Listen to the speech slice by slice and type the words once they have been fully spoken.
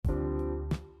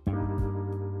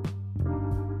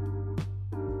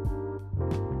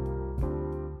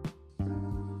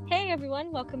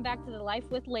everyone. Welcome back to the Life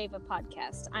with Leva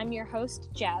podcast. I'm your host,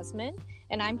 Jasmine,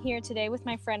 and I'm here today with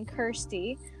my friend,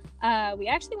 Kirsty. We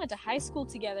actually went to high school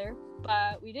together,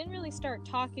 but we didn't really start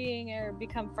talking or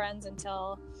become friends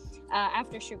until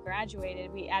after she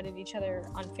graduated. We added each other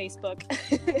on Facebook.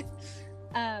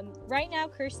 Right now,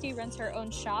 Kirsty runs her own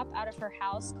shop out of her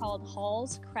house called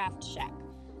Hall's Craft Shack.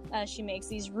 She makes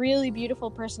these really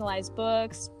beautiful personalized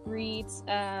books, wreaths,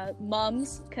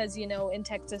 mums, because, in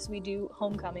Texas we do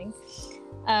homecoming.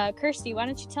 Kirsty, why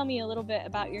don't you tell me a little bit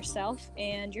about yourself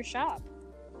and your shop?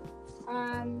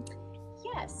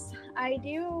 Yes, I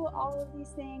do all of these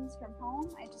things from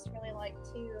home. I just really like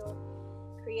to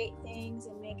create things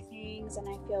and make things, and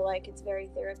I feel like it's very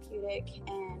therapeutic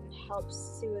and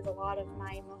helps soothe a lot of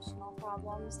my emotional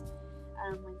problems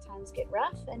when times get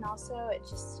rough, and also it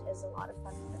just is a lot of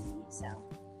fun for me.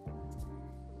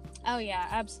 Oh yeah,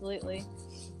 absolutely.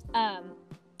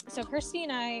 So Kirsty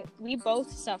and I, we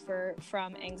both suffer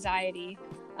from anxiety.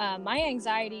 My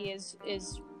anxiety is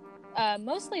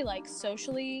mostly like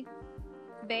socially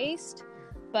based,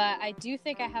 but I do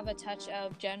think I have a touch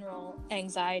of general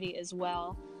anxiety as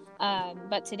well.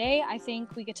 But today I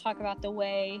think we could talk about the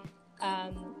way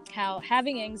how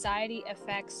having anxiety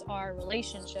affects our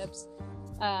relationships,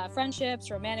 friendships,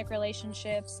 romantic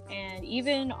relationships, and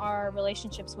even our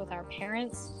relationships with our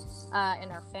parents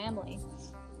and our family.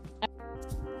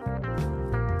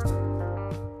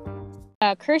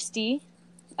 Kirsty,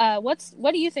 what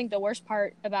do you think the worst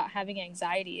part about having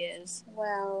anxiety is?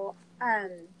 Well,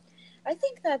 I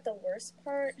think that the worst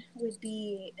part would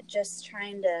be just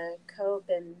trying to cope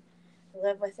and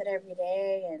live with it every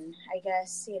day, and I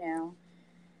guess,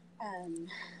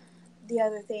 the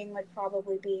other thing would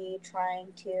probably be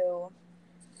trying to,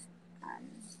 how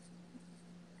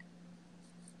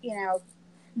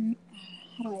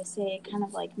do I say, kind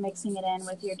of like mixing it in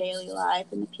with your daily life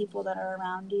and the people that are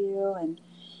around you. And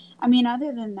I mean,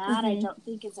 other than that, I don't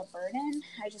think it's a burden.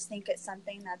 I just think it's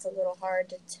something that's a little hard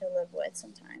to live with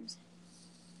sometimes.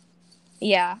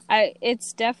 Yeah,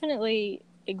 it's definitely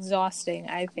exhausting,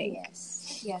 I think.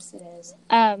 Yes, it is.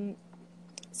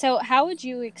 So how would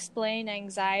you explain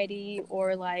anxiety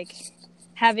or like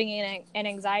having an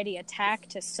anxiety attack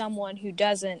to someone who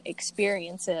doesn't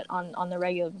experience it on a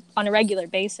regular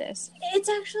basis? It's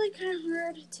actually kind of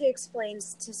hard to explain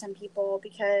to some people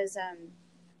because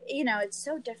it's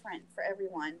so different for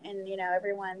everyone, and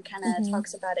everyone kind of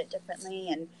talks about it differently,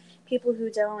 and people who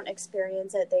don't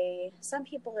experience it, some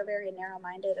people are very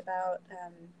narrow-minded about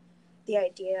the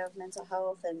idea of mental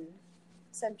health, and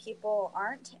some people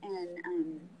aren't,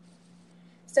 and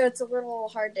so it's a little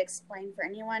hard to explain for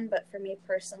anyone, but for me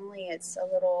personally, it's a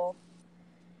little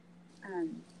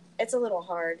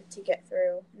hard to get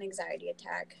through an anxiety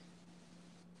attack.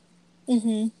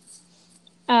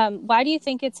 Why do you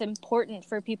think it's important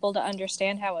for people to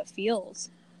understand how it feels?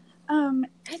 I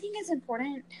think it's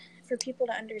important for people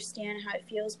to understand how it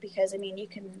feels because, I mean, you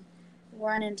can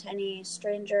run into any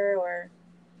stranger or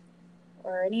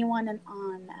anyone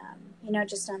on,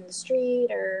 just on the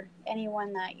street, or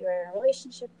anyone that you're in a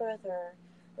relationship with or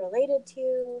related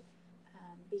to,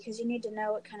 because you need to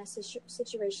know what kind of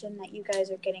situation that you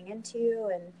guys are getting into.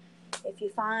 And if you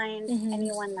find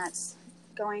anyone that's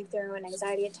going through an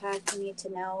anxiety attack, you need to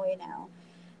know,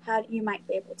 how you might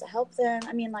be able to help them.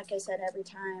 I mean, like I said, every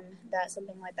time that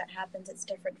something like that happens, it's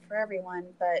different for everyone,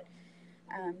 but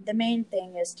the main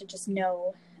thing is to just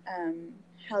know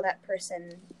how that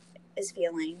person is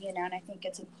feeling, and I think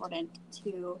it's important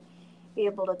to be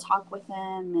able to talk with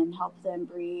them and help them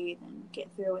breathe and get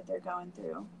through what they're going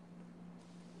through.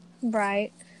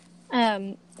 Right.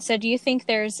 So do you think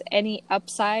there's any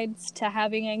upsides to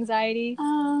having anxiety?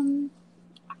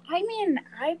 I mean,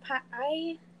 I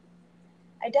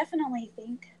definitely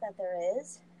think that there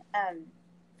is.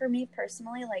 For me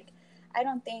personally, I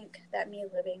don't think that me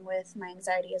living with my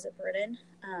anxiety is a burden.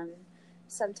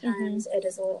 Sometimes it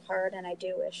is a little hard, and I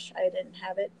do wish I didn't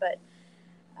have it, but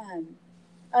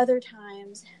other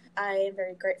times I am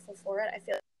very grateful for it. I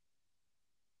feel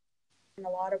in a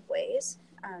lot of ways.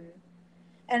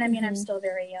 And I mean, I'm still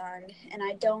very young, and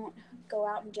I don't go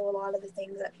out and do a lot of the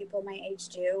things that people my age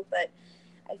do, but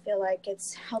I feel like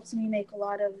it's helped me make a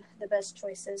lot of the best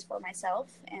choices for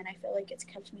myself, and I feel like it's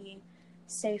kept me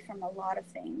safe from a lot of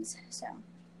things. So,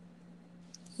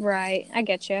 right, I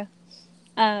get you.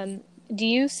 Do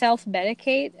you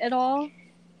self-medicate at all?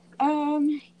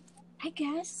 I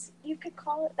guess you could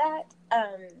call it that.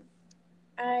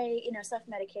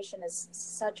 Self-medication is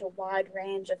such a wide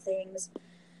range of things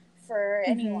for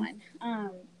anyone.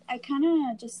 I kind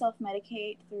of just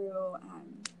self-medicate through,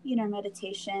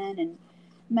 meditation and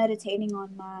meditating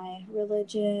on my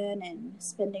religion and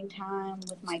spending time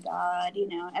with my God. You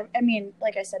know, I mean,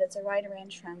 like I said, it's a wide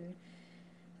range from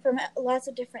lots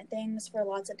of different things for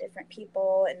lots of different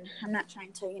people. And I'm not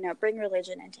trying to, you know, bring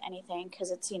religion into anything because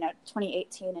it's, you know,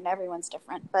 2018 and everyone's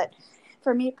different. But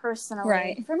for me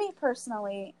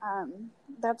personally,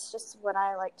 that's just what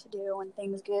I like to do when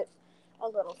things get a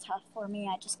little tough for me.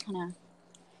 I just kind of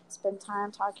spend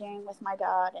time talking with my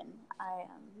God, and I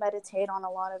meditate on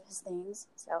a lot of his things.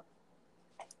 So,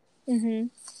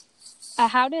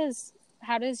 how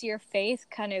does your faith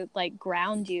kind of like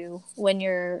ground you when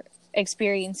you're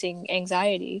experiencing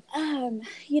anxiety?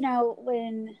 You know,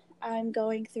 when I'm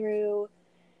going through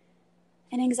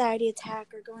an anxiety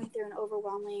attack or going through an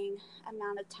overwhelming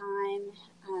amount of time,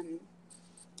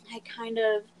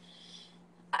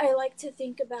 I like to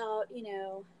think about, you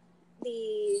know,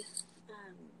 the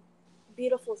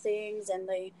beautiful things and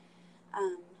the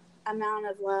amount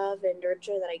of love and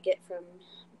nurture that I get from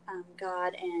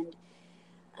God, and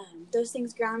those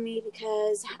things ground me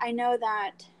because I know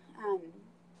that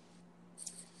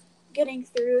getting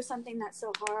through something that's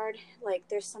so hard, like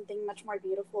there's something much more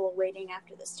beautiful waiting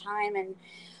after this time, and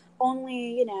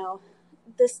only, you know,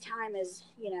 this time is,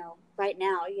 you know, right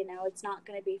now, you know, it's not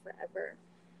going to be forever.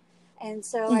 And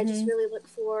so I just really look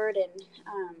forward and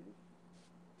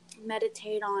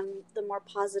meditate on the more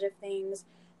positive things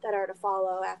that are to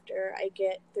follow after I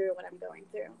get through what I'm going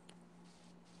through.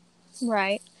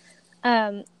 Right.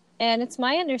 And it's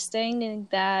my understanding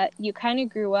that you kind of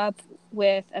grew up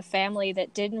with a family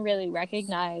that didn't really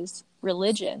recognize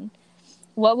religion.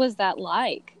 What was that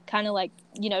like? Kind of like,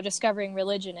 you know, discovering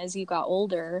religion as you got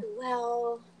older.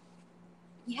 Well,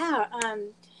 yeah.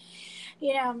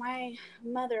 You know, my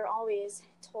mother always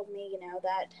told me, you know,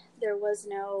 that there was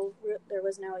no,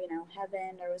 you know,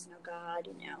 heaven, there was no God,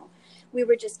 you know, we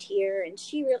were just here. And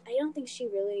I don't think she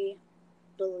really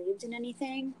believed in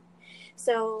anything.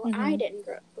 So I didn't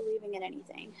grow up believing in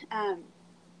anything.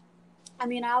 I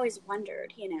mean, I always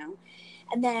wondered, you know,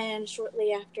 and then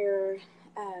shortly after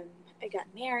I got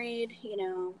married, you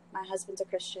know, my husband's a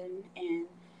Christian, and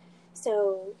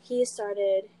so he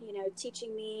started, you know,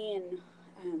 teaching me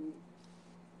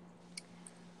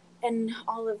and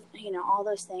all of, you know, all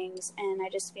those things. And I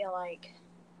just feel like,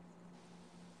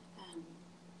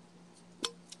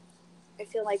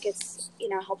 it's, you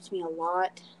know, helped me a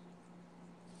lot.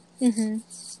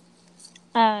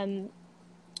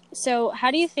 So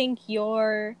how do you think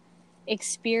your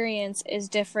experience is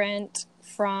different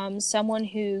from someone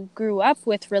who grew up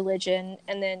with religion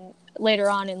and then later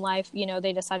on in life, you know,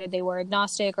 they decided they were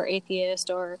agnostic or atheist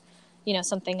or, you know,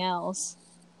 something else?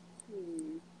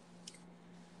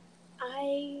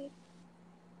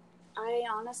 I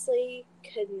honestly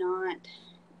could not,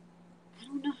 I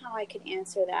don't know how I could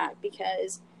answer that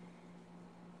because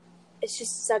it's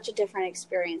just such a different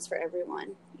experience for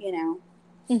everyone, you know,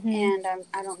 and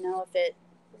I don't know if it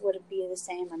would be the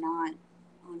same or not,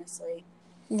 honestly.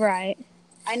 Right.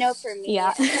 I know for me,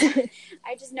 yeah.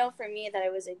 I just know for me that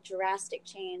it was a drastic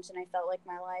change, and I felt like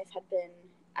my life had been,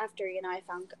 after, you know, I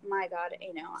found my God,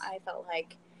 you know, I felt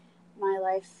like my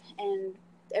life and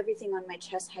everything on my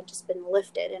chest had just been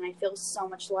lifted, and I feel so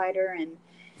much lighter, and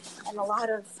a lot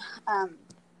of,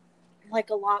 like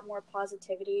a lot more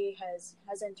positivity has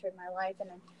entered my life, and,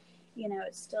 you know,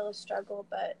 it's still a struggle,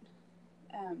 but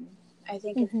I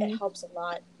think it helps a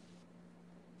lot.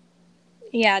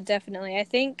 Yeah, definitely. I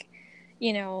think,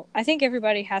 you know, I think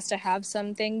everybody has to have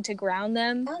something to ground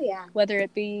them. Oh yeah. Whether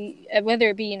it be,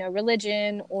 you know,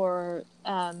 religion or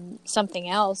something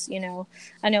else, you know.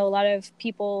 I know a lot of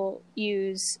people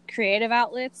use creative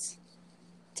outlets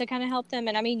to kind of help them,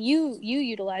 and I mean, you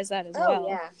utilize that as well. Oh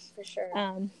yeah, for sure.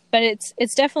 But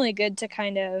it's definitely good to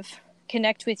kind of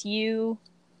connect with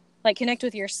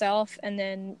yourself, and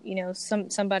then, you know,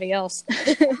 somebody else.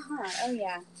 Oh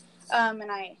yeah.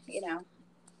 And I, you know,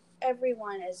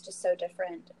 everyone is just so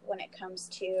different when it comes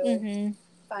to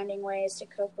finding ways to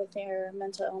cope with their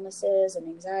mental illnesses and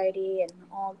anxiety and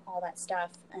all that stuff.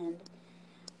 And,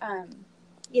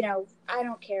 you know, I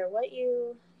don't care what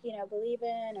you know, believe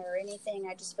in or anything.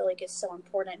 I just feel like it's so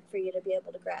important for you to be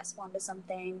able to grasp onto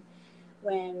something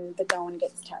when the going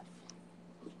gets tough.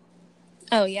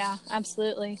 Oh yeah,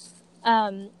 absolutely.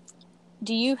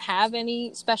 Do you have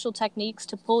any special techniques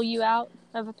to pull you out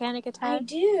of a panic attack? I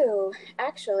do,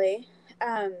 actually.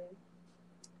 I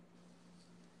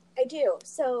do.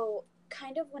 So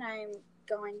kind of when I'm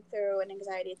going through an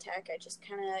anxiety attack, I just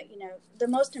kind of, you know, the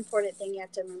most important thing you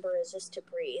have to remember is just to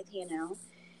breathe, you know,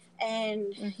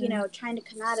 and, you know, trying to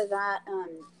come out of that.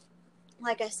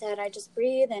 Like I said, I just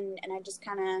breathe and I just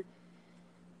kind of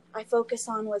I focus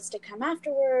on what's to come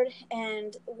afterward.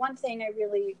 And one thing I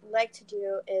really like to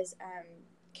do is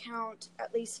count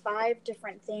at least 5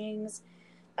 different things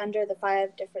under the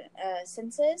 5 different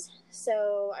senses.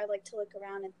 So I like to look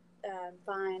around and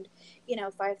find,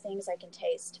 5 things I can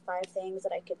taste, 5 things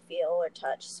that I could feel or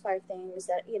touch, 5 things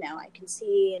that, I can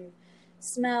see and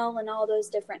smell and all those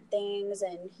different things.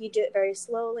 And you do it very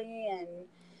slowly, and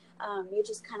you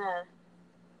just kind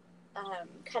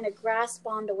of grasp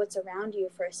onto what's around you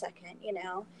for a second,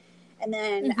 and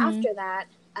then after that,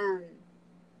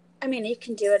 you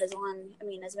can do it as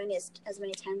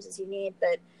many times as you need,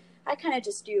 but I kind of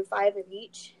just do 5 of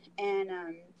each. And,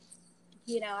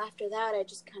 after that, I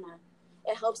just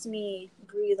it helps me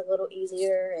breathe a little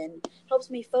easier and helps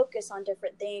me focus on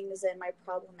different things and my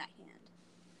problem at hand.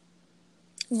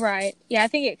 Right. Yeah, I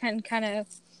think it can kind of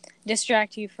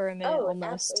distract you for a minute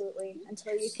almost. Absolutely.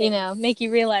 Until you can, make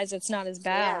you realize it's not as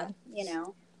bad. Yeah,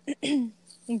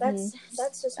 That's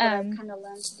just what I've kind of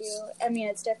learned to do.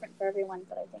 It's different for everyone,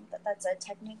 but I think that that's a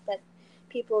technique that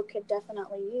people could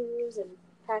definitely use and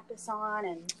practice on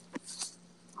and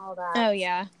all that. Oh,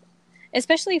 yeah.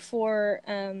 Especially for,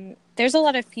 there's a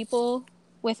lot of people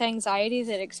with anxiety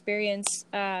that experience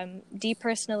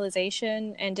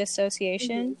depersonalization and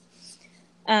dissociation.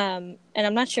 And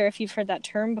I'm not sure if you've heard that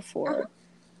term before,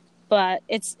 but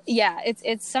it's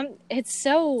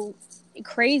so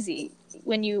crazy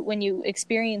when you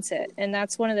experience it. And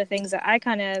that's one of the things that I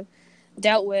kind of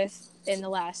dealt with in the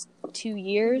last 2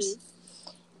 years.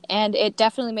 And it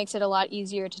definitely makes it a lot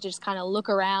easier to just kind of look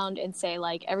around and say,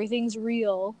 like, everything's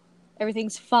real.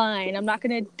 Everything's fine. I'm not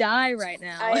going to die right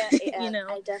now. I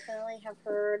definitely have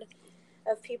heard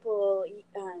of people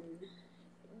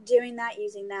doing that,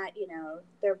 using that,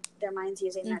 their minds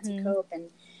using that to cope. And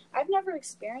I've never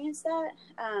experienced that,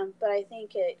 but I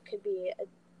think it could be a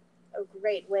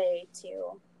great way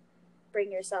to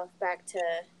bring yourself back to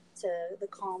the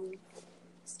calm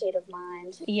state of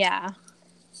mind. Yeah,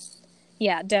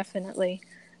 definitely.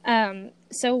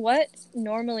 So what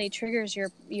normally triggers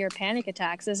your panic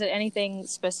attacks? Is it anything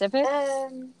specific?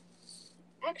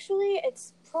 Actually,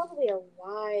 it's probably a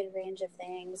wide range of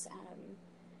things.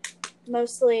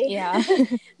 Mostly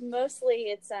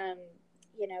it's,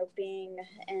 being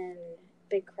in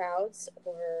big crowds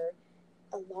or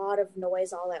a lot of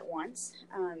noise all at once.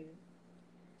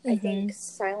 I think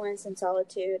silence and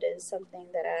solitude is something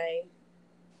that I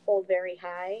hold very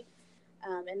high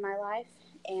in my life.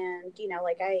 And,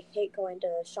 I hate going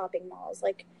to shopping malls.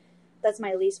 Like, that's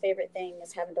my least favorite thing,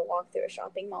 is having to walk through a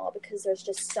shopping mall, because there's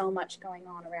just so much going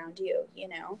on around you,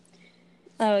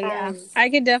 Oh, yeah. I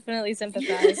could definitely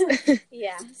sympathize.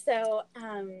 Yeah. So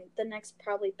the next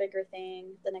big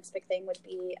thing would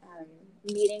be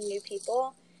meeting new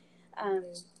people.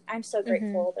 I'm so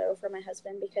grateful, though, for my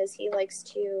husband, because he likes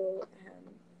to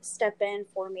step in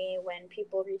for me when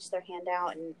people reach their hand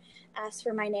out and ask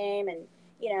for my name. And,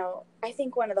 I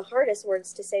think one of the hardest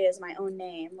words to say is my own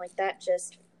name. Like, that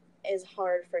just is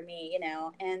hard for me,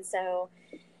 and so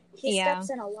he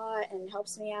steps in a lot and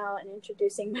helps me out in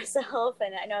introducing myself.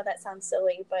 And I know that sounds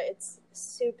silly, but it's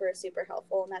super, super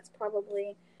helpful. And that's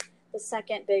probably the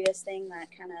second biggest thing that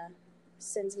kind of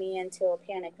sends me into a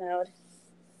panic mode.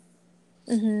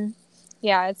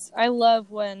 Yeah, I love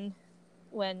when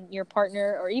your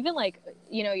partner, or even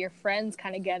your friends,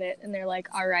 kind of get it, and they're like,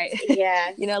 all right,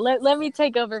 let me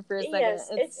take over for a second. Yes,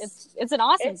 it's an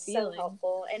awesome feeling. It's so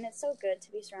helpful, and it's so good to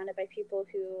be surrounded by people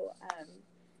who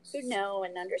know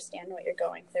and understand what you're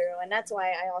going through. And that's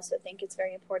why I also think it's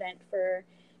very important for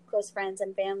close friends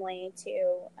and family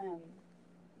to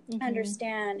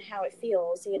understand how it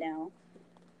feels,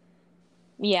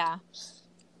 Yeah.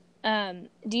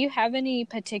 Do you have any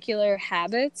particular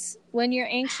habits when you're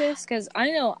anxious? Because I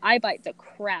know I bite the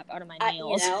crap out of my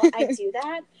nails. I do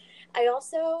that. I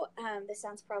also, this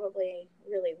sounds probably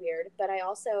really weird, but I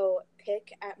also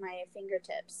pick at my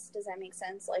fingertips. Does that make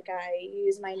sense? Like, I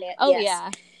use my nails. Oh, yes.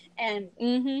 Yeah. And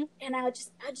and I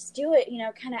just do it,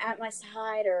 kind of at my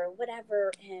side or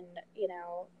whatever. And,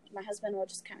 my husband will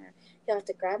just he'll have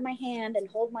to grab my hand and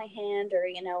hold my hand, or,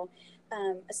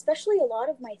 especially a lot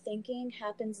of my thinking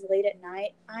happens late at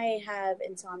night. I have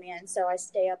insomnia, and so I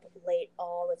stay up late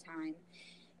all the time.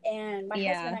 And my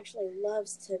husband actually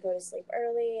loves to go to sleep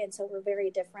early, and so we're very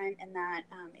different in that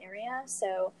area.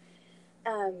 So,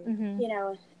 and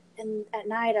at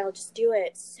night I'll just do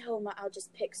it so much. I'll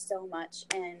just pick so much,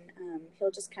 and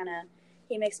he'll just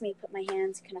he makes me put my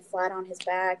hands kind of flat on his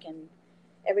back, and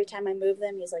every time I move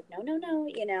them, he's like, no,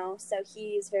 So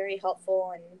he's very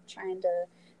helpful in trying to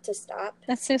stop.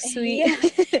 That's so sweet. Yeah.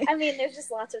 There's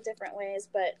just lots of different ways,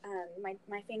 but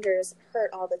my fingers hurt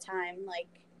all the time. Like,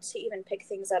 to even pick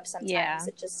things up sometimes. Yeah.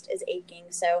 It just is aching.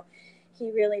 So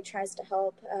he really tries to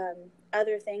help.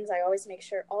 Other things, I always make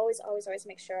sure, always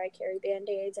make sure I carry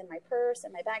Band-Aids in my purse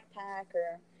and my backpack,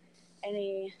 or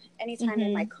anytime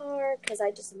in my car, because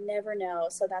I just never know.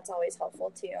 So that's always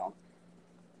helpful too.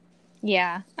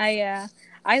 Yeah, I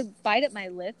bite at my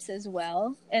lips as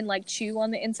well, and like chew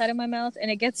on the inside of my mouth,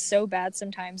 and it gets so bad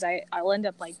sometimes I'll end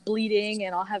up like bleeding,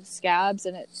 and I'll have scabs,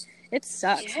 and it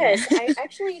sucks. Yes, I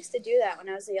actually used to do that when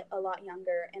I was a lot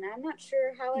younger, and I'm not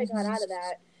sure how I got out of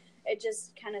that. It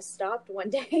just kind of stopped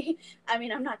one day. I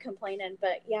mean, I'm not complaining,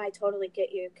 but yeah, I totally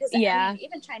get you, because I mean,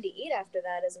 even trying to eat after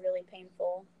that is really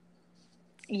painful.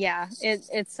 Yeah,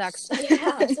 it sucks.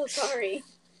 Yeah, I'm so sorry.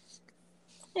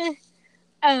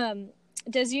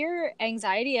 Does your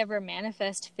anxiety ever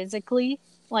manifest physically,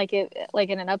 like in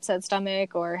an upset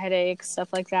stomach or headaches,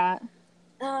 stuff like that?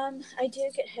 I do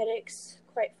get headaches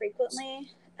quite frequently.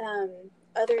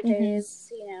 Other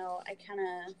days, you know, I kind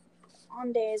of,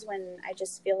 on days when I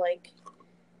just feel like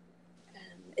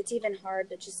it's even hard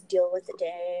to just deal with the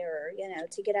day, or, you know,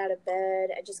 to get out of bed,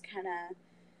 I just kind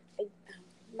of,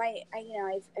 I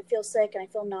feel sick and I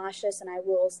feel nauseous, and I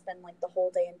will spend like the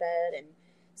whole day in bed. And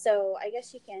so I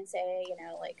guess you can say, you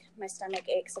know, like my stomach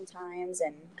aches sometimes,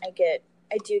 and I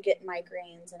do get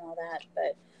migraines and all that.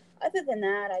 But other than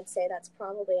that, I'd say that's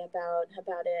probably about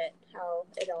it, how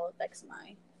it all affects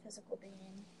my physical being.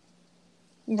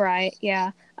 Right,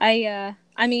 yeah.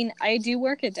 I mean, I do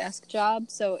work a desk job,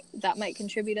 so that might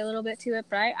contribute a little bit to it,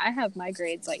 but I have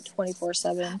migraines like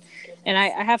 24/7, and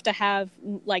I have to have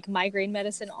like migraine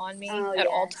medicine on me at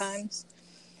all times.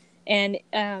 And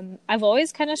I've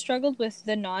always kind of struggled with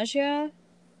the nausea,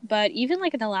 but even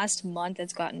like in the last month,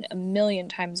 it's gotten a million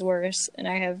times worse, and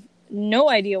I have no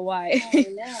idea why. Oh,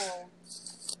 no.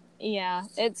 Yeah,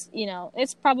 it's, you know,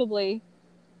 it's probably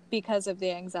because of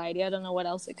the anxiety. I don't know what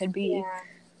else it could be. Yeah.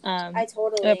 I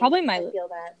feel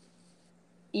that.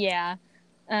 Yeah.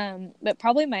 But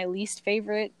probably my least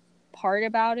favorite part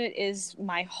about it is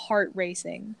my heart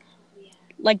racing. Yeah.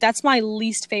 Like, that's my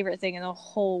least favorite thing in the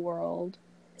whole world.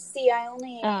 See, I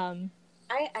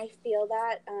feel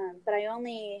that, but I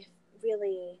only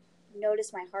really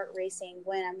notice my heart racing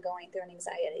when I'm going through an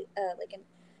anxiety, like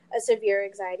a severe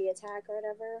anxiety attack or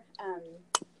whatever.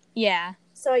 Yeah.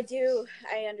 So I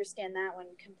understand that one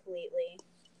completely.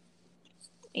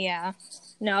 Yeah.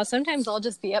 No, sometimes I'll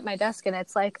just be at my desk and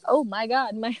it's like, oh my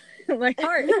God, my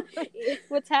heart.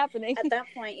 What's happening? At that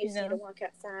point, you just need to walk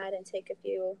outside and take a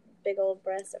few big old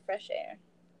breaths of fresh air.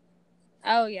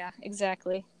 Oh yeah,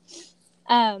 exactly.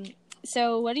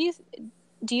 So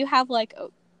do you have like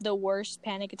the worst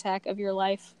panic attack of your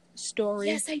life story?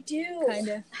 Yes, I do. Kind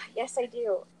of. Yes, I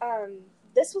do.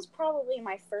 This was probably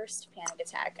my first panic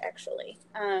attack, actually.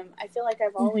 I feel like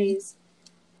I've always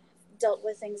dealt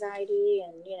with anxiety,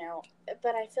 and, you know,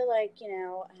 but I feel like, you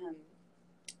know,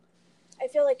 I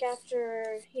feel like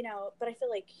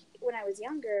when I was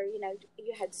younger, you know,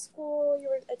 you had school you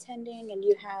were attending, and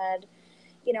you had,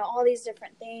 you know, all these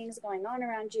different things going on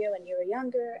around you, and you were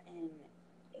younger, and,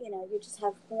 you know, you just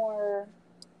have more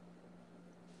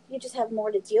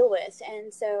to deal with.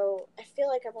 And so I feel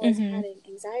like I've always had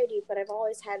anxiety, but I've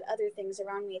always had other things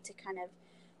around me to kind of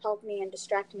help me and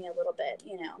distract me a little bit,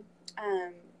 you know.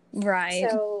 Right.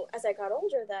 So as I got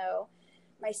older, though,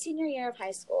 my senior year of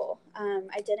high school,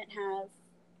 I didn't have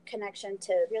connection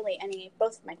to really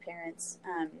both of my parents.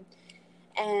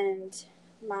 And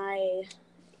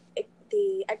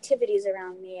the activities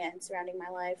around me and surrounding my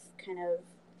life kind of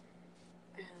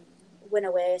went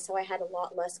away, so I had a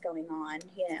lot less going on,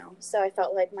 you know. So I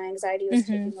felt like my anxiety was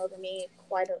taking over me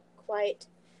quite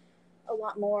a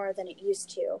lot more than it used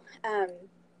to.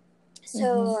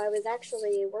 So I was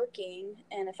actually working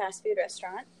in a fast food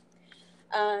restaurant.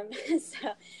 And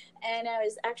I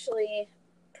was actually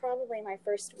probably my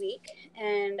first week,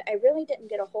 and I really didn't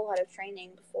get a whole lot of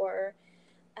training before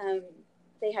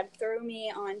they had thrown me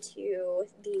onto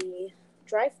the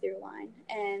drive-through line.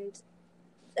 And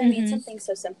I mean, something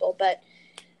so simple, but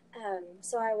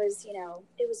so I was, you know,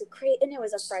 it was a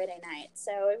Friday night,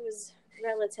 so it was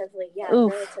relatively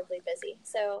busy.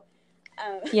 So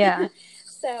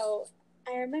so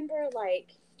I remember,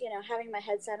 like, you know, having my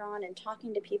headset on and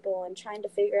talking to people and trying to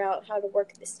figure out how to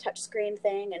work this touch screen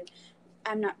thing. And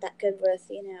I'm not that good with,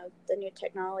 you know, the new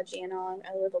technology and all.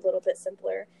 I live a little bit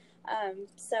simpler.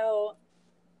 So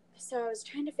I was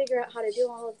trying to figure out how to do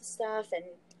all of the stuff.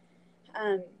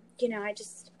 And, you know, I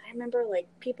remember, like,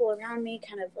 people around me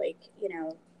kind of, like, you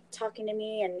know, talking to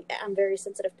me, and I'm a very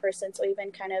sensitive person. So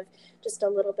even kind of just a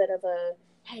little bit of a,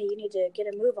 hey, you need to get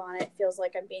a move on it, feels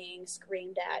like I'm being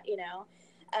screamed at, you know?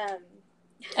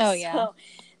 Oh, yeah.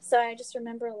 So I just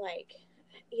remember, like,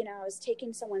 I was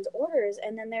taking someone's orders,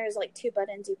 and then there's like two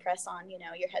buttons you press on,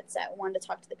 your headset, one to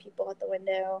talk to the people at the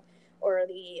window or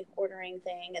the ordering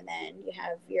thing, and then you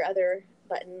have your other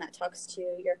button that talks to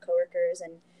your coworkers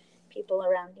and people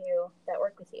around you that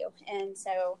work with you. And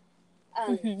so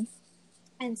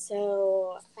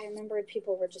I remembered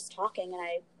people were just talking, and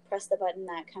I pressed the button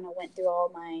that kind of went through all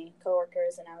my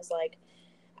coworkers, and I was like,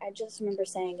 I just remember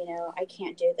saying, I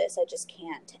can't do this, I just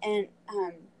can't. And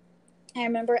I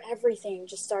remember everything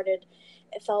just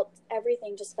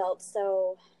felt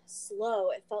so slow.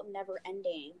 It felt never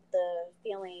ending, the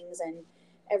feelings and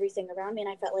everything around me. And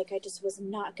I felt like I just was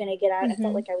not going to get out. I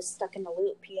felt like I was stuck in a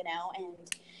loop, and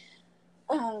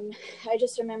I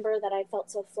just remember that I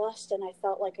felt so flushed, and I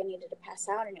felt like I needed to pass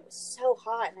out, and it was so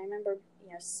hot. And I remember,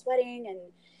 sweating, and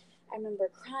I remember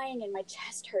crying, and my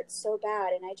chest hurt so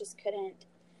bad, and I just couldn't,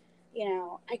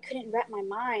 I couldn't wrap my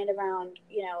mind around,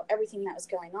 everything that was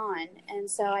going on. And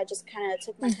so I just kind of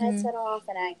took my headset off,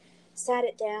 and I sat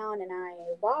it down, and I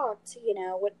walked,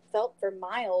 what felt for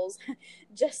miles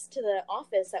just to the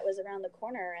office that was around the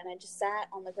corner. And I just sat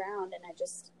on the ground, and I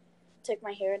just took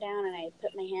my hair down, and I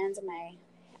put my hands on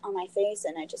my face,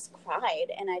 and I just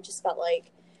cried. And I just felt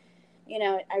like,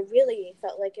 I really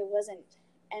felt like it wasn't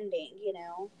ending,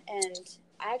 and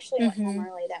I actually went home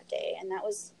early that day. And that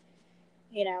was,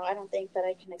 I don't think that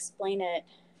I can explain it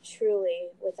truly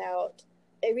without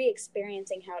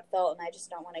re-experiencing how it felt, and I just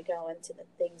don't want to go into the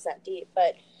things that deep.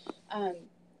 But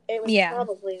it was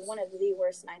probably one of the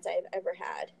worst nights I've ever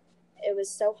had. It was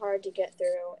so hard to get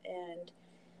through, and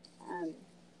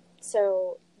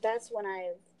so that's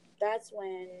when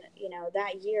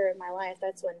that year in my life,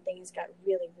 that's when things got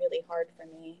really, really hard for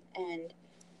me. And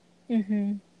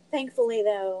thankfully,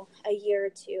 though, a year or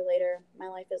two later, my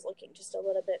life is looking just a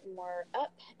little bit more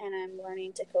up, and I'm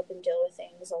learning to cope and deal with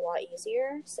things a lot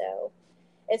easier. So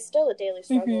it's still a daily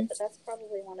struggle, but that's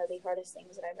probably one of the hardest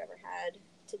things that I've ever had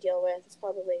to deal with. It's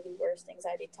probably the worst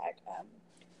anxiety attack,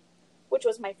 which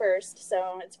was my first.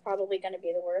 So it's probably going to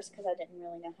be the worst because I didn't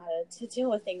really know how to deal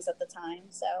with things at the time.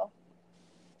 So.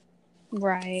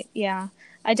 Right. Yeah.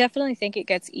 I definitely think it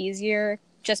gets easier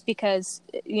just because,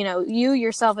 you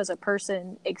yourself as a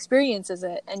person experiences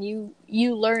it, and you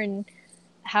learn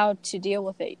how to deal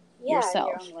with it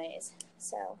yourself. In your own ways.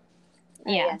 So,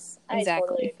 yes, exactly. I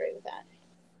totally agree with that.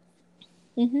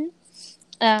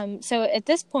 So at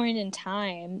this point in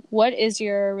time, what is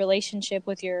your relationship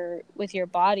with your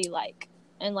body like?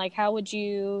 And how would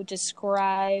you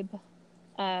describe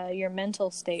your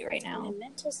mental state right now? My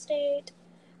mental state,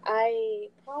 I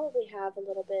probably have a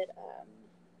little bit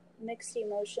mixed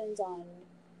emotions on,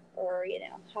 or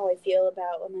how I feel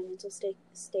about what my mental state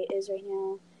is right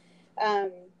now. I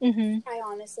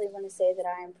honestly want to say that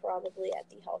I am probably at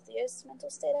the healthiest mental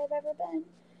state I've ever been.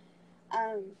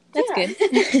 That's good.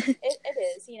 it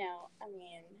is.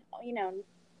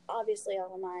 Obviously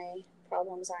all of my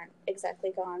problems aren't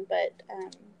exactly gone, but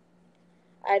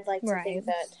I'd like to think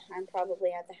that I'm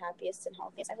probably at the happiest and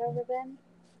healthiest I've ever been.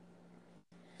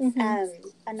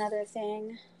 Another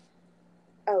thing,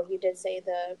 you did say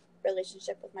the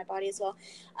relationship with my body as well.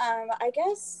 I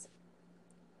guess,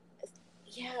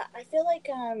 I feel like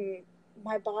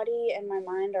my body and my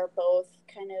mind are both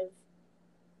kind of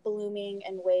blooming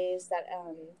in ways that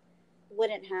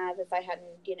wouldn't have if I hadn't,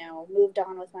 moved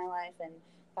on with my life and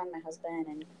found my husband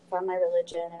and found my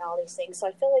religion and all these things. So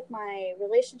I feel like my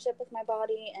relationship with my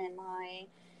body and my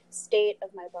state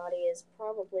of my body is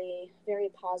probably very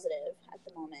positive at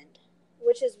the moment,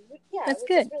 which is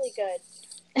good. Is really good.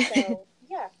 So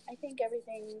I think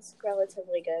everything's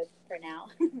relatively good for now.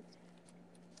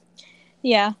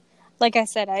 Yeah, like I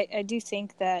said, I do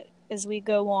think that as we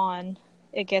go on,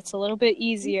 it gets a little bit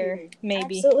easier,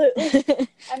 maybe. Absolutely.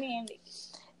 I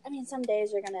mean, some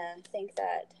days you're gonna think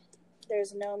that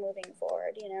there's no moving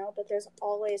forward, but there's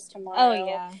always tomorrow. Oh,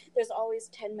 yeah. There's always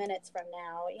 10 minutes from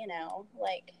now,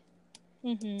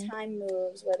 time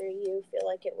moves, whether you feel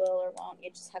like it will or won't. You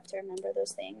just have to remember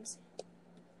those things.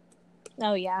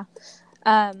 Oh, yeah.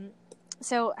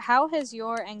 So how has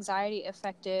your anxiety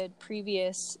affected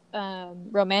previous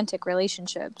romantic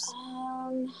relationships?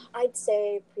 I'd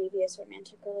say previous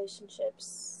romantic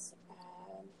relationships,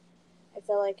 I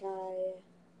feel like I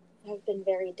have been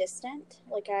very distant.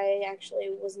 Like I actually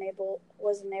was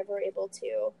never able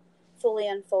to fully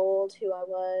unfold who I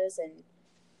was, and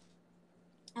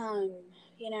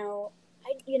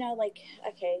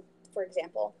for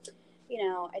example,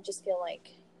 I just feel like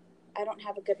I don't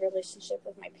have a good relationship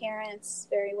with my parents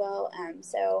very well,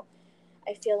 so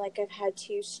I feel like I've had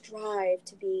to strive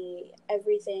to be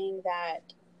everything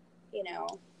that,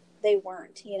 they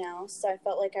weren't, so I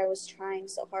felt like I was trying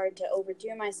so hard to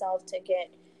overdo myself to get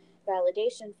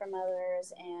validation from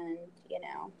others, and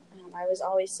I was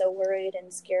always so worried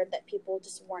and scared that people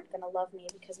just weren't going to love me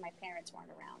because my parents weren't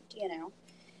around.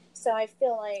 So I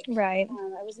feel like Right.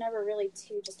 I was never really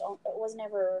was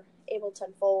never able to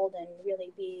unfold and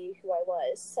really be who I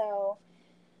was. So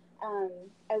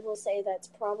I will say that's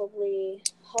probably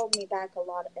held me back a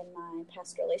lot in my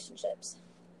past relationships.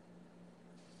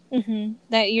 Mm-hmm.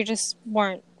 That you just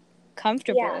weren't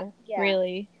comfortable, yeah.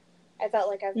 really. I felt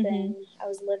like I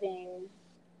was living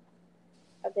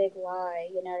a big lie,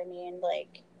 you know what I mean?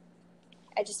 Like,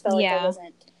 I just felt like I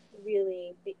wasn't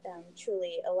really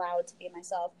truly allowed to be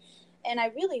myself. And I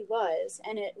really was,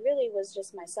 and it really was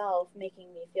just myself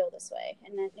making me feel this way.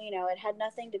 And then, it had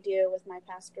nothing to do with my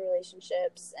past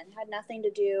relationships, and had nothing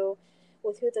to do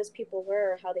with who those people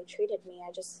were or how they treated me.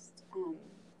 I just,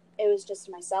 it was just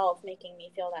myself making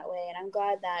me feel that way. And I'm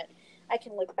glad that I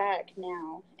can look back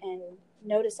now and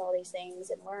notice all these things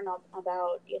and learn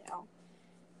about,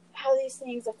 how these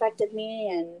things affected me,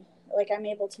 and like I'm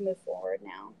able to move forward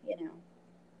now,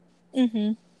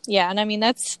 Mm-hmm. Yeah, and I mean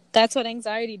that's what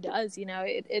anxiety does,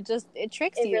 it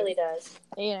tricks you. It really does.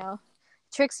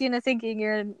 Tricks you into thinking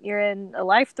you're in a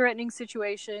life-threatening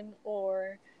situation,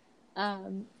 or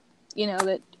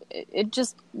that it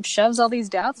just shoves all these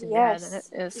doubts in your head, and it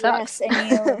sucks. Yes,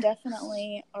 and you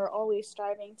definitely are always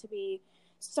striving to be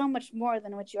so much more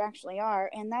than what you actually are,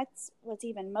 and that's what's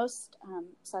even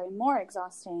more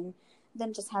exhausting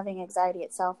than just having anxiety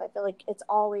itself. I feel like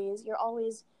you're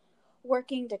always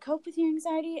working to cope with your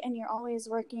anxiety, and you're always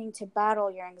working to battle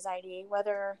your anxiety,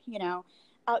 whether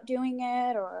outdoing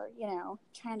it or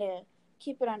trying to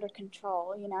keep it under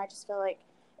control. I just feel like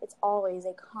it's always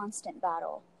a constant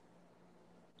battle.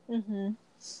 Mm-hmm.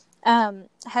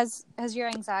 Has your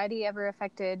anxiety ever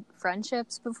affected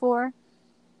friendships before?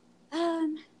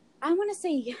 I want to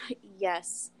say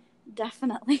yes,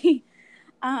 definitely.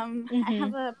 Mm-hmm.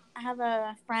 I have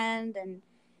a friend, and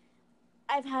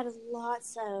I've had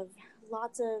lots of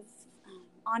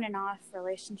on and off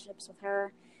relationships with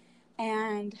her,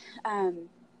 and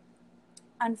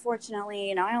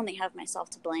unfortunately, I only have myself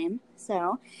to blame.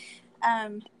 So,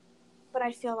 but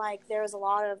I feel like there was a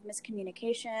lot of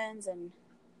miscommunications, and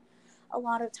a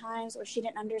lot of times where she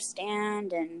didn't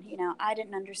understand, and I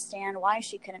didn't understand why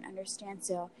she couldn't understand.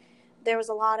 So there was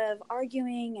a lot of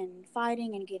arguing and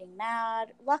fighting and getting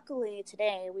mad. Luckily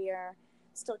today we are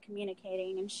still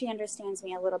communicating, and she understands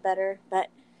me a little better, but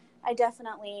I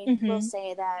definitely will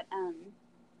say that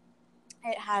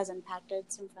it has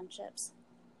impacted some friendships.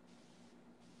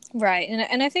 Right,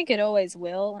 and I think it always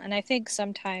will, and I think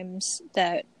sometimes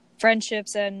that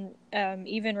friendships and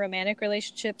even romantic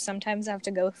relationships sometimes have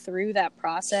to go through that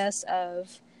process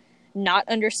of not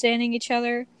understanding each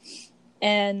other,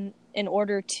 and in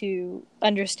order to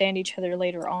understand each other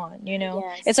later on,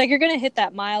 Yes. It's like you're going to hit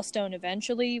that milestone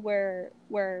eventually where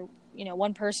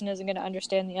one person isn't going to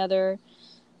understand the other,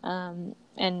 and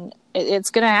it's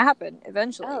going to happen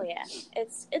eventually. Oh yeah,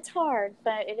 it's hard,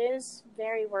 but it is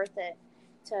very worth it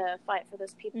to fight for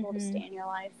those people to stay in your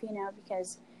life,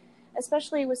 because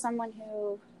especially with someone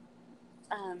who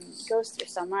goes through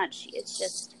so much,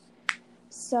 it's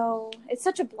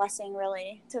such a blessing,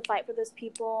 really, to fight for those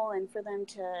people and for them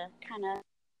to kind of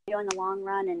go in the long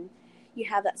run, and you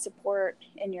have that support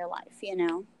in your life,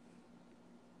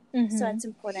 So it's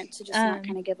important to just not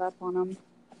kind of give up on them.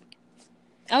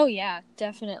 Oh yeah,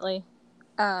 definitely.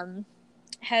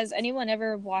 Has anyone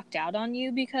ever walked out on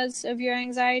you because of your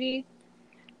anxiety?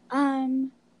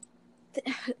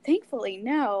 Thankfully,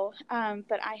 no.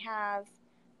 But I have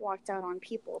walked out on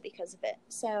people because of it.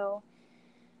 So,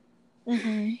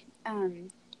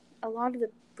 a lot of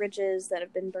the bridges that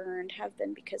have been burned have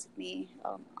been because of me,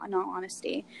 in all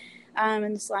honesty.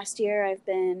 And this last year, I've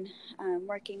been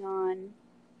working on,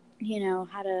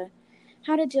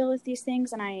 how to deal with these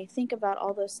things, and I think about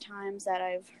all those times that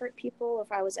I've hurt people,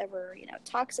 if I was ever,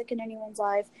 toxic in anyone's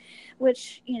life,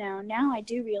 which, now I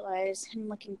do realize, and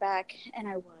looking back, and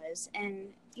I was, and,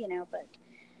 but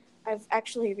I've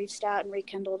actually reached out and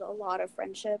rekindled a lot of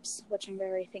friendships, which I'm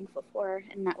very thankful for,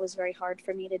 and that was very hard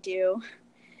for me to do.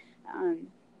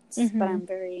 But I'm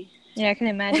I can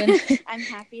imagine. I'm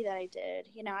happy that I did.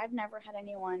 I've never had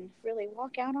anyone really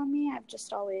walk out on me. I've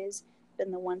just always been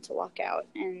the one to walk out,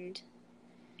 and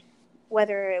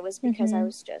whether it was because I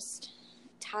was just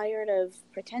tired of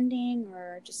pretending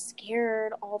or just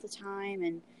scared all the time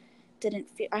and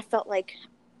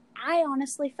I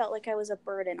honestly felt like I was a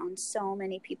burden on so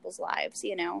many people's lives,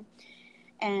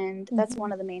 and that's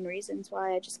one of the main reasons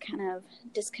why I just kind of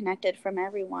disconnected from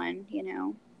everyone,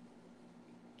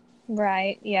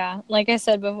 Right. Yeah. Like I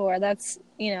said before, that's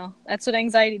what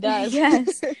anxiety does.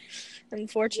 Yes.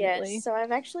 unfortunately. Yes, so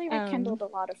I've actually Um, rekindled a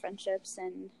lot of friendships,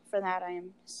 and for that I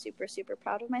am super, super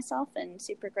proud of myself and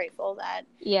super grateful that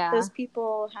yeah. those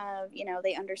people have,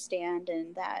 they understand,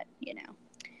 and that,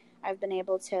 I've been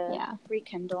able to Yeah.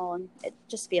 rekindle, and it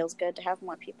just feels good to have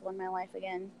more people in my life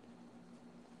again.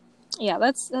 Yeah,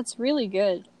 that's really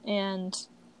good. And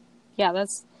yeah,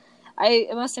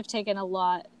 it must have taken a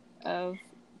lot of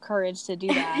courage to do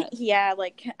that. Yeah,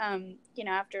 like,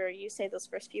 after you say those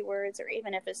first few words, or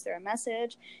even if it's through a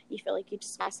message, you feel like you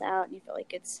just pass out and you feel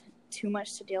like it's too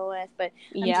much to deal with. But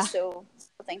I'm Yeah. just so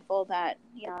thankful that,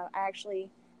 I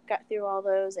actually got through all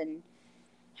those and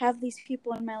have these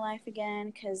people in my life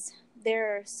again, because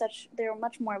they're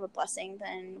much more of a blessing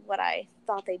than what I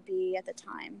thought they'd be at the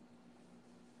time.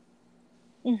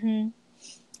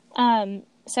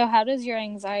 So how does your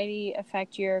anxiety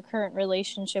affect your current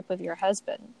relationship with your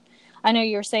husband? I know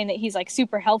you were saying that he's like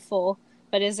super helpful,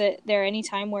 but is there any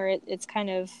time where it's kind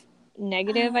of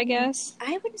negative, I guess?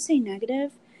 I wouldn't say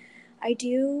negative. I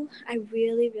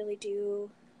really, really do.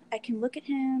 I can look at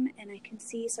him and I can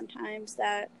see sometimes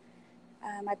that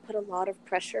I put a lot of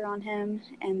pressure on him,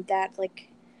 and that,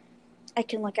 like, I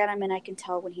can look at him and I can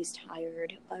tell when he's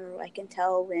tired, or I can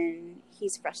tell when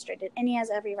he's frustrated, and he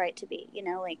has every right to be,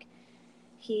 like,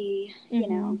 he,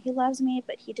 he loves me,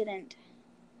 but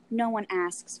no one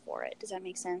asks for it. Does that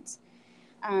make sense?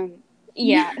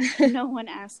 Yeah. No one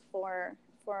asks for,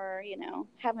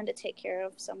 having to take care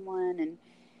of someone, and,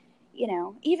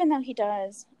 even though he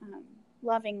does,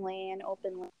 lovingly and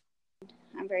openly,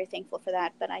 I'm very thankful for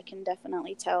that, but I can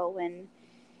definitely tell when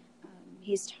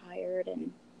he's tired,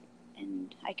 and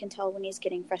I can tell when he's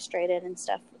getting frustrated and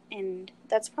stuff. And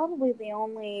that's probably the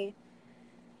only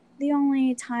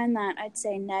time that I'd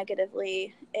say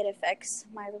negatively it affects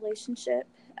my relationship.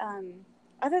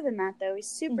 Other than that, though, he's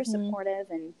super supportive,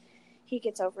 and he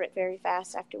gets over it very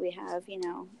fast after we have,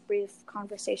 brief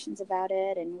conversations about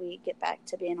it, and we get back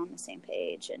to being on the same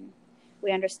page, and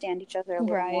we understand each other a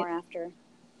little more after.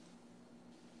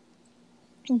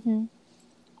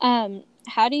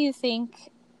 How do you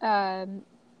think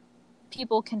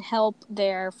people can help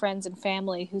their friends and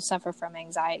family who suffer from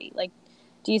anxiety? Like,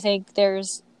 do you think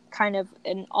there's kind of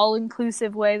an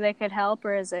all-inclusive way they could help,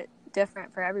 or is it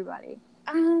different for everybody?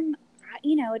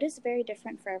 It is very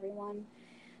different for everyone,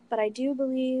 but I do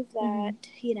believe that,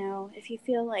 if you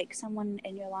feel like someone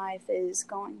in your life is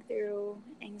going through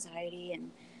anxiety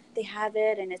and they have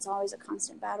it and it's always a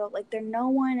constant battle, like, no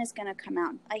one is going to come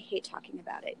out. I hate talking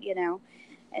about it,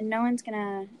 and no one's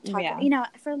going to talk. Yeah.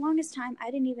 For the longest time, I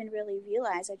didn't even really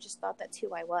realize. I just thought that's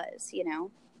who I was,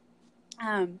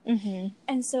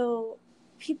 And so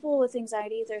people with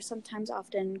anxiety, they're sometimes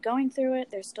often going through it.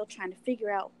 They're still trying to figure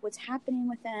out what's happening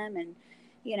with them, and,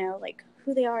 like,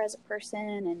 who they are as a person.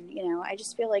 And, I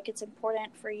just feel like it's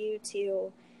important for you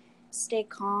to stay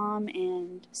calm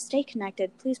and stay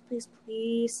connected. Please, please,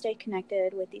 please stay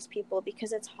connected with these people,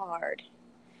 because it's hard.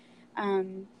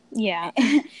 Yeah.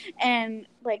 And,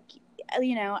 like,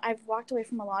 I've walked away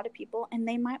from a lot of people, and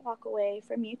they might walk away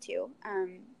from you too.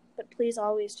 But please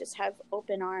always just have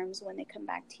open arms when they come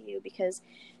back to you, because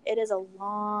it is a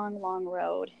long, long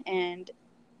road, and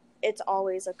it's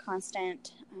always a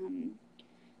constant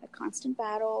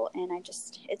battle. And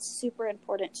it's super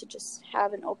important to just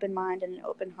have an open mind and an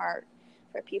open heart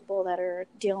for people that are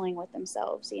dealing with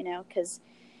themselves, because,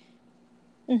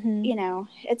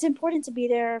 it's I to be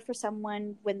there for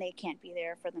someone when they can't be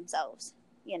there for themselves,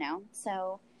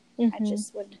 so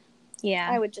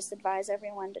I would just advise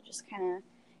everyone to just kind of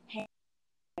hang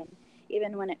on.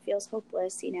 Even when it feels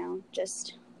hopeless,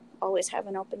 just always have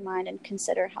an open mind and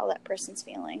consider how that person's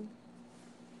feeling.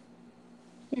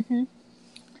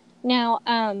 Now,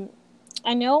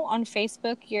 I know on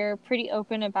Facebook you're pretty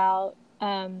open about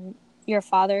your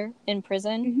father in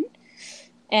prison,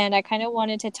 and I kind of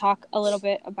wanted to talk a little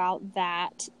bit about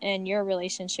that and your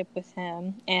relationship with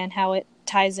him and how it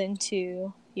ties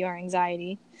into your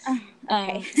anxiety.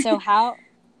 Okay. So how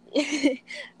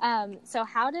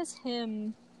does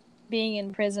him being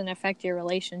in prison affect your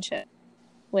relationship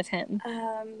with him?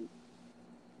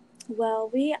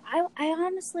 Well, I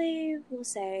honestly will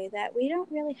say that we don't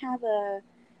really have a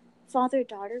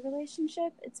father-daughter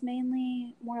relationship. It's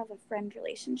mainly more of a friend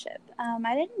relationship.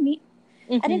 I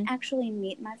didn't actually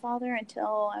meet my father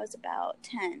until I was about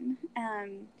 10.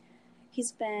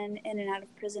 He's been in and out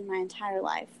of prison my entire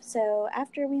life. So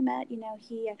after we met,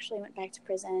 he actually went back to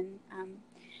prison,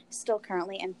 still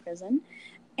currently in prison.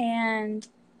 And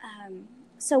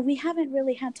so we haven't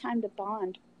really had time to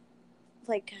bond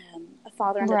like a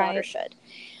father and a daughter should.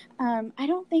 I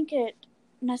don't think it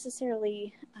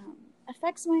necessarily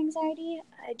affects my anxiety.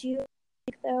 I do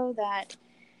think, though, that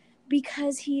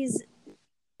because he's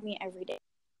me every day.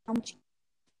 How much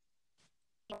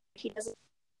he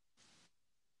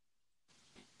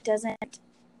doesn't,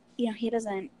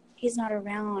 he's not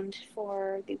around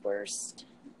for the worst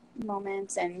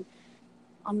moments and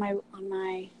on my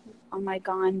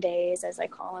gone days, as I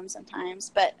call them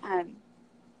sometimes. But and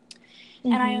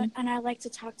I like to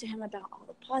talk to him about all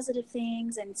the positive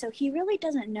things, and so he really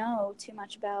doesn't know too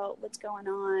much about what's going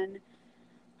on.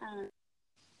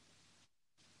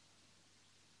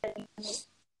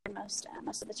 Most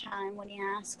of the time when he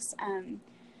asks,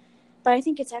 but I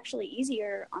think it's actually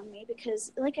easier on me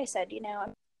because, like I said, I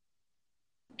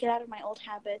get out of my old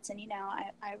habits, and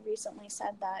I recently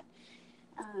said that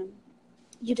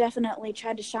you definitely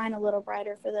tried to shine a little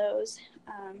brighter for those,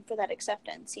 for that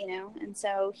acceptance, and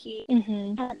so he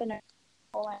hasn't been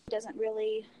doesn't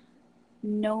really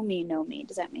know me.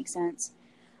 Does that make sense?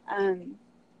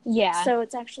 Yeah. So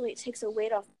it takes a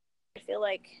weight off. I feel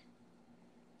like,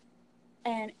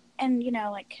 and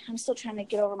like I'm still trying to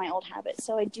get over my old habits.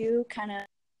 So I do kind of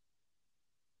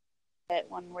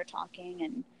when we're talking,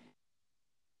 and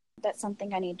that's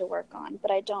something I need to work on. But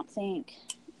I don't think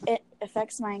it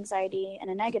affects my anxiety in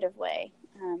a negative way.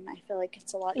 I feel like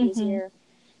it's a lot easier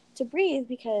to breathe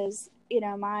because,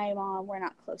 my mom, we're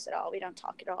not close at all. We don't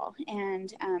talk at all.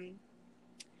 And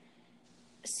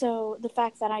so the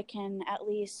fact that I can at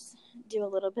least do a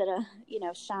little bit of,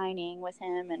 shining with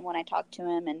him and when I talk to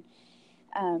him, and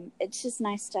it's just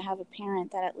nice to have a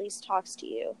parent that at least talks to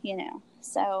you,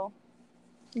 So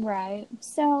Right.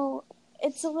 So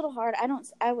it's a little hard.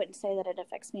 I wouldn't say that it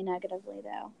affects me negatively,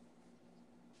 though.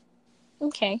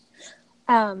 Okay.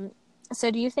 So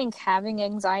do you think having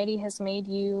anxiety has made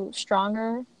you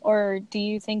stronger, or do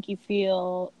you think you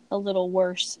feel a little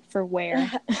worse for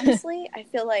wear? Honestly, I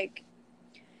feel like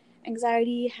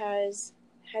anxiety has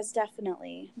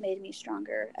definitely made me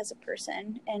stronger as a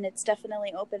person, and it's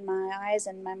definitely opened my eyes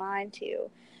and my mind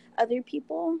to other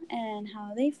people and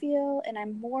how they feel, and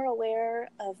I'm more aware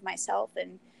of myself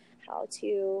and how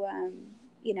to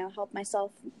help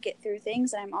myself get through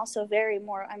things. And I'm also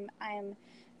I am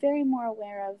very more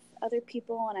aware of other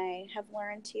people, and I have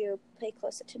learned to pay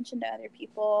close attention to other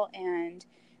people and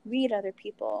read other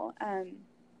people.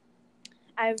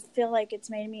 I feel like it's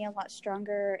made me a lot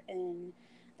stronger in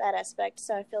that aspect.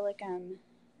 So I feel like I'm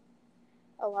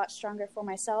a lot stronger for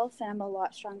myself, and I'm a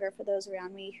lot stronger for those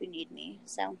around me who need me.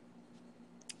 So.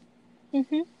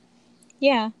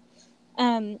 Yeah.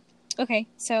 Okay,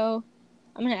 so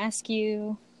I'm going to ask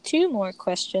you 2 more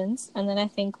questions, and then I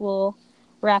think we'll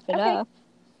wrap it up.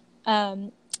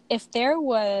 If there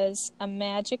was a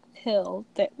magic pill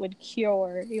that would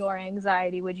cure your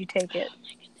anxiety, would you take it?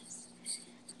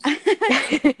 Oh my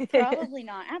goodness. Probably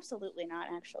not. Absolutely not,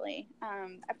 actually.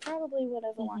 I probably would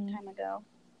have a long time ago.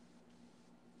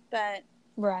 But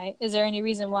right. Is there any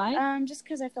reason why? Just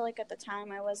because I feel like at the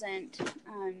time I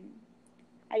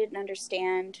didn't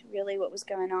understand really what was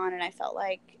going on, and I felt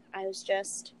like I was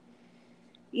just,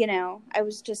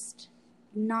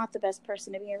 not the best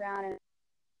person to be around, and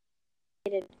I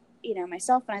hated,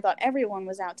 myself, and I thought everyone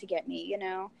was out to get me,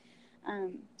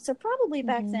 So probably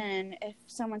back then, if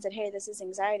someone said, "Hey, this is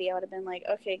anxiety," I would have been like,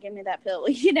 "Okay, give me that pill."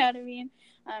 You know what I mean?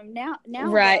 Now,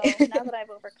 right. Though, now that I've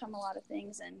overcome a lot of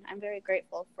things, and I'm very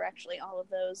grateful for actually all of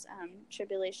those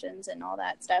tribulations and all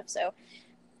that stuff. So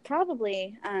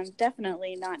probably,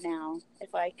 definitely not now.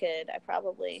 If I could, I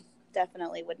probably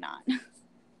definitely would not.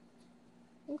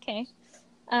 Okay.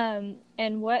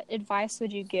 And what advice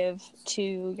would you give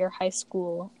to your high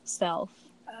school self?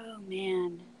 Oh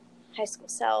man, high school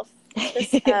self.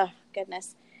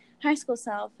 Goodness. High school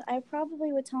self. I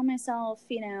probably would tell myself,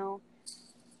 it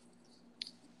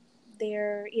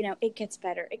gets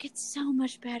better. It gets so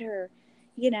much better.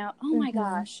 Oh my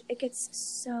gosh, it gets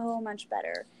so much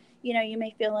better. You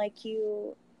may feel like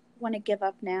you want to give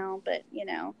up now, but you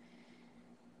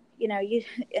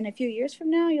in a few years from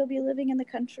now, you'll be living in the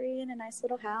country in a nice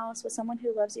little house with someone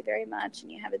who loves you very much,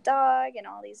 and you have a dog, and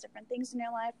all these different things in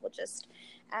your life will just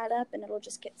add up, and it'll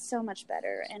just get so much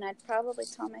better. And I'd probably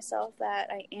tell myself that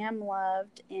I am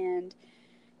loved, and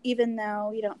even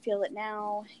though you don't feel it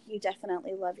now, you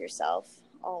definitely love yourself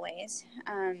always.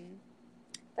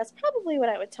 That's probably what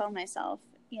I would tell myself,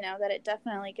 that it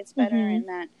definitely gets better, and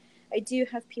that I do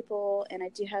have people, and I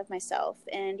do have myself,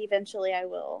 and eventually I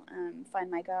will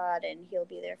find my God, and He'll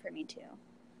be there for me too.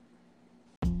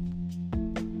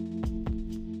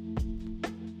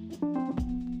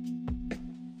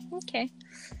 Okay.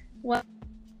 Well,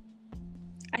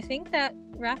 I think that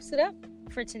wraps it up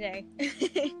for today.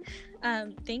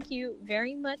 Thank you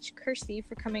very much, Kirsty,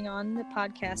 for coming on the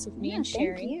podcast with me and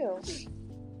sharing. Thank you.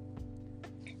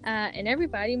 And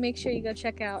everybody, make sure you go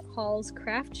check out Hall's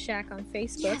Craft Shack on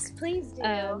Facebook. Yes, please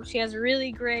do. She has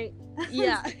really great,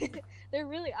 yeah, they're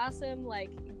really awesome, like,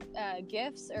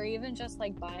 gifts, or even just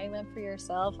like buying them for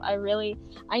yourself. I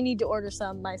need to order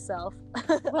some myself.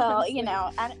 Well, you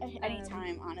know, at any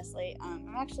time, honestly.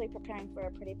 I'm actually preparing for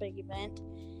a pretty big event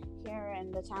here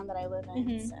in the town that I live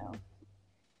in, so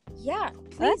yeah,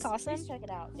 That's awesome. Please check it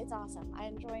out. It's awesome. I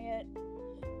enjoy it.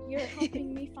 You're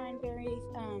helping me find very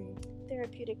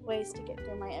therapeutic ways to get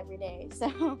through my everyday.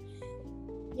 So,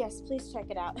 yes, please check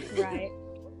it out. Right.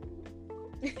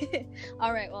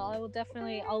 All right. Well,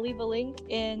 I'll leave a link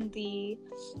in the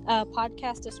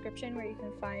podcast description where you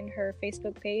can find her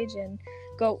Facebook page and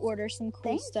go order some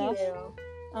cool stuff. Thank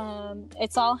you.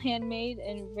 It's all handmade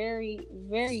and very,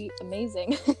 very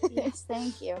amazing. Yes,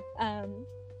 thank you.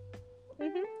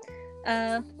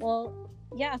 Well,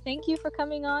 yeah, thank you for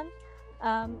coming on.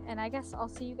 And I guess I'll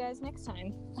see you guys next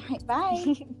time. All right,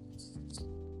 bye.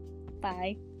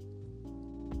 Bye.